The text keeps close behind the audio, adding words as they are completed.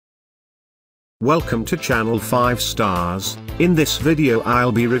Welcome to channel 5 stars. In this video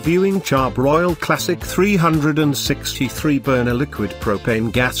I'll be reviewing Char-Broil Classic 363 burner liquid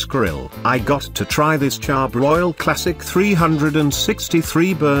propane gas grill. I got to try this Char-Broil Classic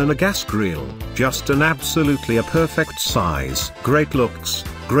 363 burner gas grill. Just absolutely a perfect size. Great looks,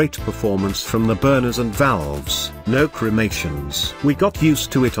 great performance from the burners and valves, no cremations. We got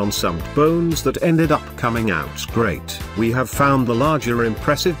used to it on some bones that ended up coming out great. We have found the larger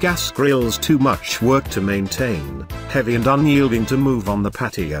impressive gas grills too much work to maintain, heavy and unyielding to move on the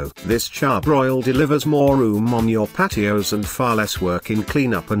patio. This Char-Broil delivers more room on your patios and far less work in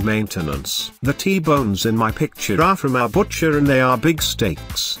cleanup and maintenance. The T-bones in my picture are from our butcher and they are big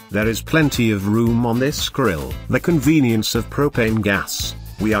steaks. There is plenty of room on this grill. The convenience of propane gas.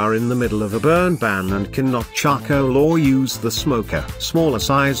 We are in the middle of a burn ban and cannot charcoal or use the smoker. Smaller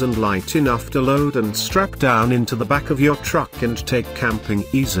size and light enough to load and strap down into the back of your truck and take camping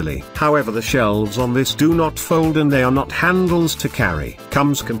easily. However, the shelves on this do not fold and they are not handles to carry.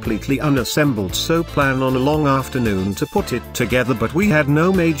 Comes completely unassembled, so plan on a long afternoon to put it together, but we had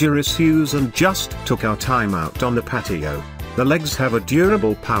no major issues and just took our time out on the patio. The legs have a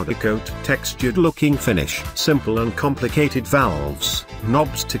durable powder coat, textured looking finish, simple uncomplicated valves,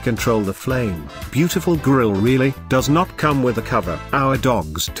 knobs to control the flame. Beautiful grill really. Does not come with a cover. Our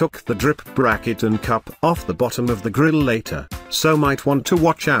dogs took the drip bracket and cup off the bottom of the grill later, so might want to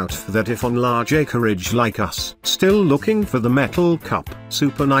watch out for that if on large acreage like us. Still looking for the metal cup.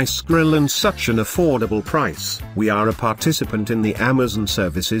 Super nice grill and such an affordable price. We are a participant in the Amazon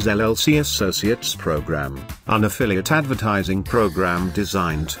Services LLC Associates Program, an affiliate advertising program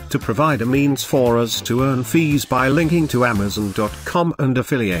designed to provide a means for us to earn fees by linking to Amazon.com and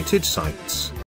affiliated sites.